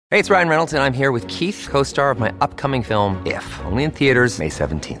Hey, it's Ryan Reynolds, and I'm here with Keith, co-star of my upcoming film, If, only in theaters May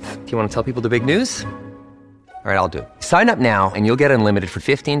 17th. Do you want to tell people the big news? All right, I'll do it. Sign up now and you'll get unlimited for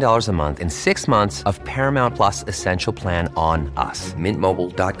 $15 a month and 6 months of Paramount Plus Essential Plan on us.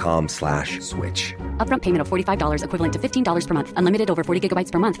 MintMobile.com/switch. Upfront payment of $45 equivalent to $15 per month. Unlimited over 40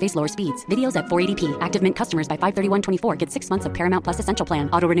 gigabytes per month. Face lower speeds. Videos at 480p. Active Mint customers by 531.24 get 6 months of Paramount Plus Essential Plan.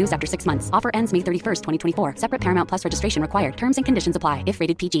 Auto renews after 6 months. Offer ends May 31st, 2024. Separate Paramount Plus registration required. Terms and conditions apply if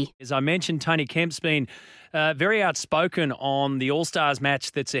rated PG. As I mentioned, Tony Kemp's been very outspoken on the All-Stars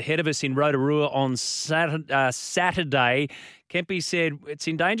match that's ahead of us in Rotorua on Saturday. Kempy said it's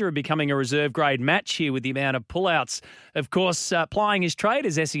in danger of becoming a reserve-grade match here with the amount of pullouts. Of course, plying his trade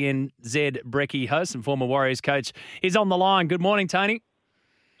as SENZ Brekkie host and former Warriors coach is on the line. Good morning, Tony.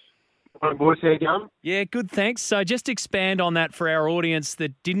 Morning, boys. How you going? Yeah, good, thanks. So just expand on that for our audience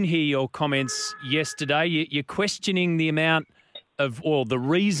that didn't hear your comments yesterday. You're questioning the amount of, or the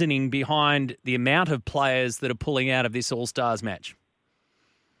reasoning behind the amount of players that are pulling out of this All-Stars match.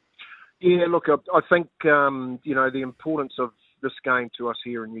 Yeah, look, I think, the importance of this game to us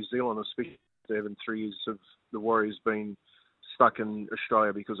here in New Zealand, especially after having 3 years of the Warriors being stuck in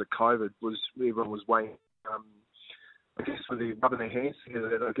Australia because of COVID, was everyone was waiting, I guess, with their rubbing their hands together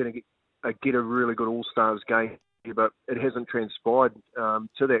that they're going to get a really good All-Stars game here, but it hasn't transpired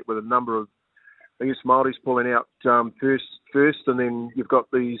to that with a number of, I guess, Māoris pulling out first, and then you've got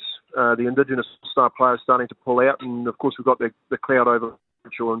these the Indigenous star players starting to pull out, and of course we've got the cloud over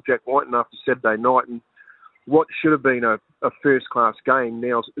Mitchell and Jack Whiten after Saturday night, and what should have been a first-class game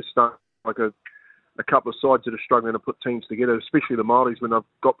now is starting like a couple of sides that are struggling to put teams together, especially the Māoris when they've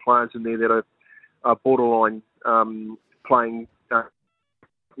got players in there that are borderline playing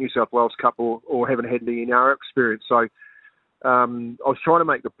New South Wales Cup or haven't had the NRL experience. So I was trying to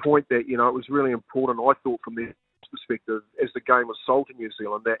make the point that, it was really important, I thought, from their perspective, as the game was sold in New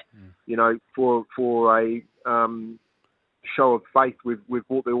Zealand, that, for a show of faith, we've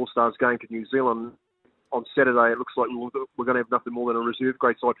brought the All-Stars game to New Zealand. On Saturday, it looks like we're going to have nothing more than a reserve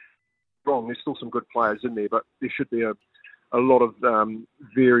grade side. Wrong, there's still some good players in there, but there should be a lot of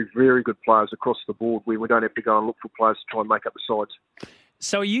very, very good players across the board where we don't have to go and look for players to try and make up the sides.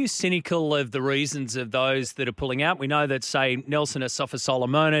 So are you cynical of the reasons of those that are pulling out? We know that, say, Nelson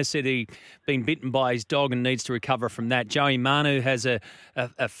Asofa-Solomona said he'd been bitten by his dog and needs to recover from that. Joey Manu has a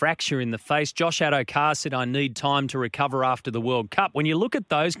fracture in the face. Josh Addo-Carr said, I need time to recover after the World Cup. When you look at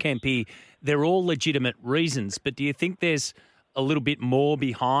those, Kempy, they're all legitimate reasons. But do you think there's a little bit more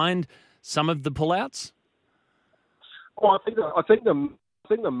behind some of the pullouts? Well, I think the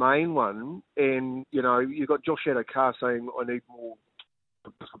main one, and, you've got Josh Addo-Carr saying, I need more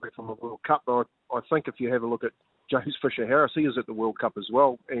from the World Cup. But I think if you have a look at James Fisher-Harris, he is at the World Cup as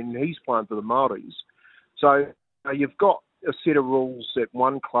well, and he's playing for the Māoris. So you've got a set of rules at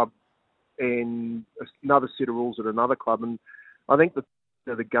one club and another set of rules at another club, and I think the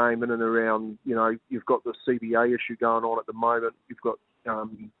game in and around, you've got the CBA issue going on at the moment. You've got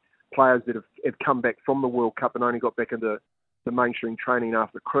players that have come back from the World Cup and only got back into the mainstream training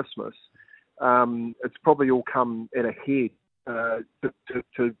after Christmas. It's probably all come at a head.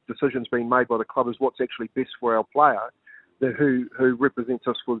 To decisions being made by the club is what's actually best for our player, who represents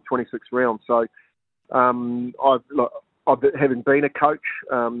us for the 26th round. So I've having been a coach,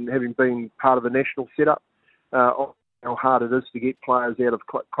 having been part of the national setup, how hard it is to get players out of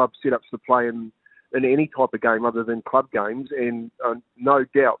club setups to play in any type of game other than club games, and no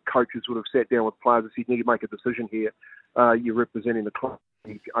doubt coaches would have sat down with players and said, you need to make a decision here. You're representing the club.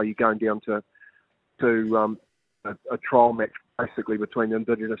 Are you going down to a trial match basically between the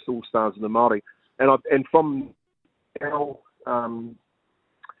Indigenous All-Stars and the Māori? And from our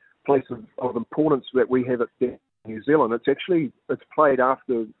place of importance that we have at New Zealand, it's played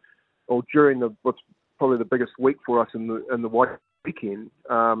after or during what's probably the biggest week for us in the White weekend,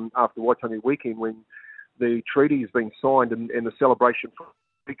 after Waitangi weekend, when the treaty has been signed and the celebration for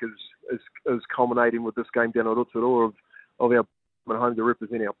the week is culminating with this game down at Rotorua of our home to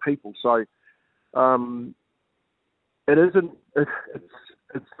represent our people. So it isn't.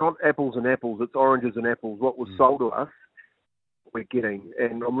 It's not apples and apples. It's oranges and apples. What was sold to us, we're getting,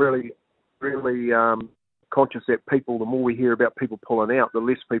 and I'm really, really conscious that the more we hear about people pulling out, the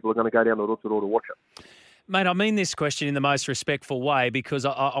less people are going to go down to Rotorua to watch it. Mate, I mean this question in the most respectful way because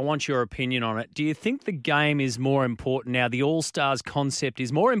I want your opinion on it. Do you think the game is more important now, the All-Stars concept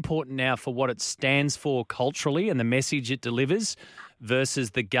is more important now for what it stands for culturally and the message it delivers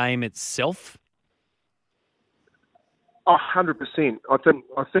versus the game itself? 100%. I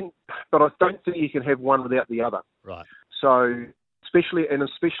think, but I don't think you can have one without the other. Right. So, especially in this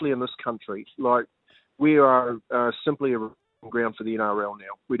country, like we are simply ground for the NRL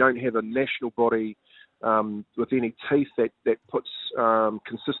now. We don't have a national body with any teeth that puts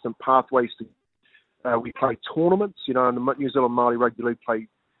consistent pathways to. We play tournaments, in the New Zealand Māori Rugby League play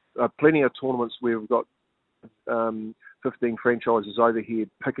plenty of tournaments where we've got 15 franchises over here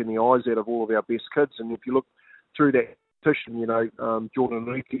picking the eyes out of all of our best kids. And if you look through that competition, Jordan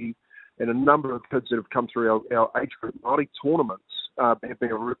Riki and a number of kids that have come through our age group Māori tournaments have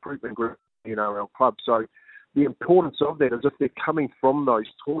been a recruitment group in our club. So the importance of that is if they're coming from those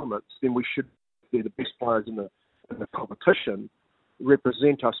tournaments, then we should be the best players in the competition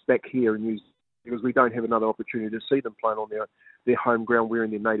represent us back here in New Zealand, because we don't have another opportunity to see them playing on their home ground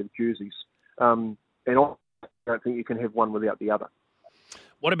wearing their native jerseys. And I don't think you can have one without the other.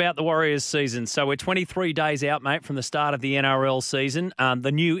 What about the Warriors season? So we're 23 days out, mate, from the start of the NRL season.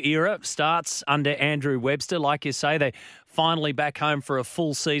 The new era starts under Andrew Webster. Like you say, they're finally back home for a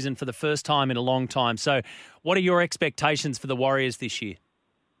full season for the first time in a long time. So what are your expectations for the Warriors this year?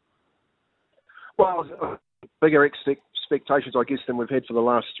 Well, bigger expectations, I guess, than we've had for the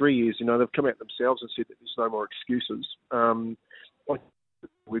last 3 years. They've come out themselves and said that there's no more excuses.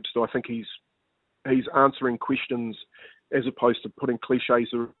 Webster, I think he's answering questions as opposed to putting cliches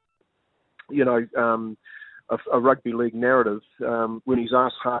of, a rugby league narrative. When he's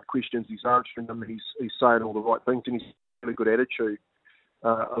asked hard questions, he's answering them. He's saying all the right things, and he's got a really good attitude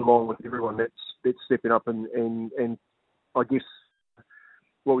along with everyone that's stepping up and I guess,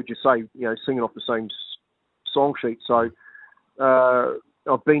 what would you say? Singing off the same song sheet. So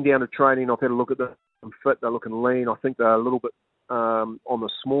I've been down to training. I've had a look at them. They're fit. They're looking lean. I think they're a little bit on the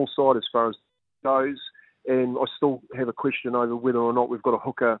small side as far as goes. And I still have a question over whether or not we've got a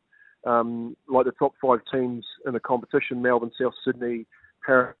hooker like the top 5 teams in the competition: Melbourne, South Sydney,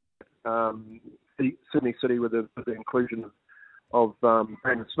 Parramatta, Sydney City, with the inclusion of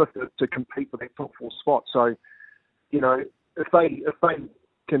Brandon Smith to compete for that top 4 spot. So, if they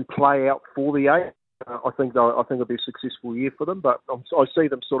can play out for the 8, I think it'll be a successful year for them. But I see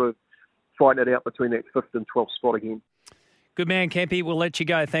them sort of fighting it out between that 5th and 12th spot again. Good man, Kempy. We'll let you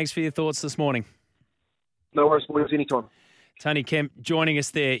go. Thanks for your thoughts this morning. No worries, boys. Anytime. Tony Kemp joining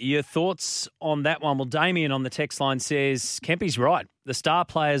us there. Your thoughts on that one? Well, Damien on the text line says, Kempy's right. The star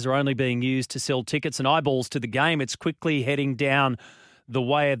players are only being used to sell tickets and eyeballs to the game. It's quickly heading down the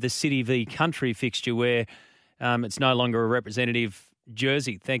way of the City v Country fixture where it's no longer a representative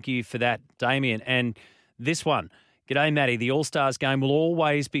jersey. Thank you for that, Damien. And this one, g'day, Matty. The All-Stars game will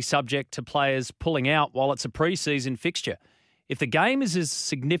always be subject to players pulling out while it's a pre-season fixture. If the game is as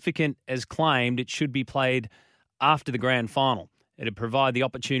significant as claimed, it should be played after the grand final. It'd provide the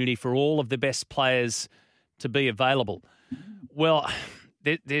opportunity for all of the best players to be available. Well,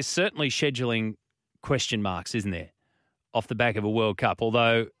 there's certainly scheduling question marks, isn't there, off the back of a World Cup?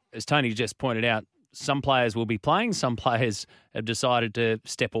 Although, as Tony just pointed out, some players will be playing, some players have decided to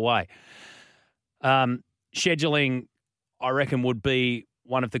step away. Scheduling, I reckon, would be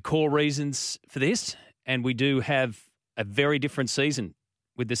one of the core reasons for this, and we do have a very different season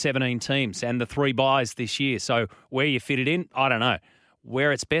with the 17 teams and the 3 buys this year. So where you fit it in, I don't know.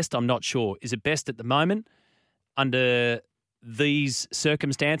 Where it's best, I'm not sure. Is it best at the moment under these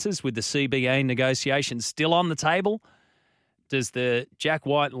circumstances with the CBA negotiations still on the table? Does the Jack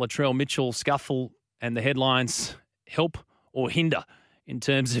White and Latrell Mitchell scuffle and the headlines help or hinder in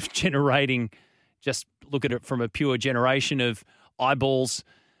terms of generating, just look at it from a pure generation of eyeballs,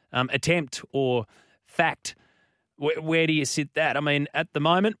 attempt or fact? Where do you sit that? I mean, at the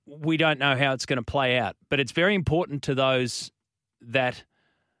moment, we don't know how it's going to play out, but it's very important to those that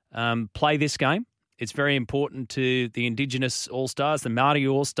play this game. It's very important to the Indigenous All-Stars, the Māori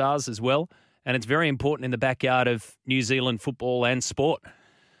All-Stars as well, and it's very important in the backyard of New Zealand football and sport.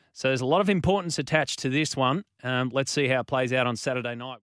 So there's a lot of importance attached to this one. Let's see how it plays out on Saturday night.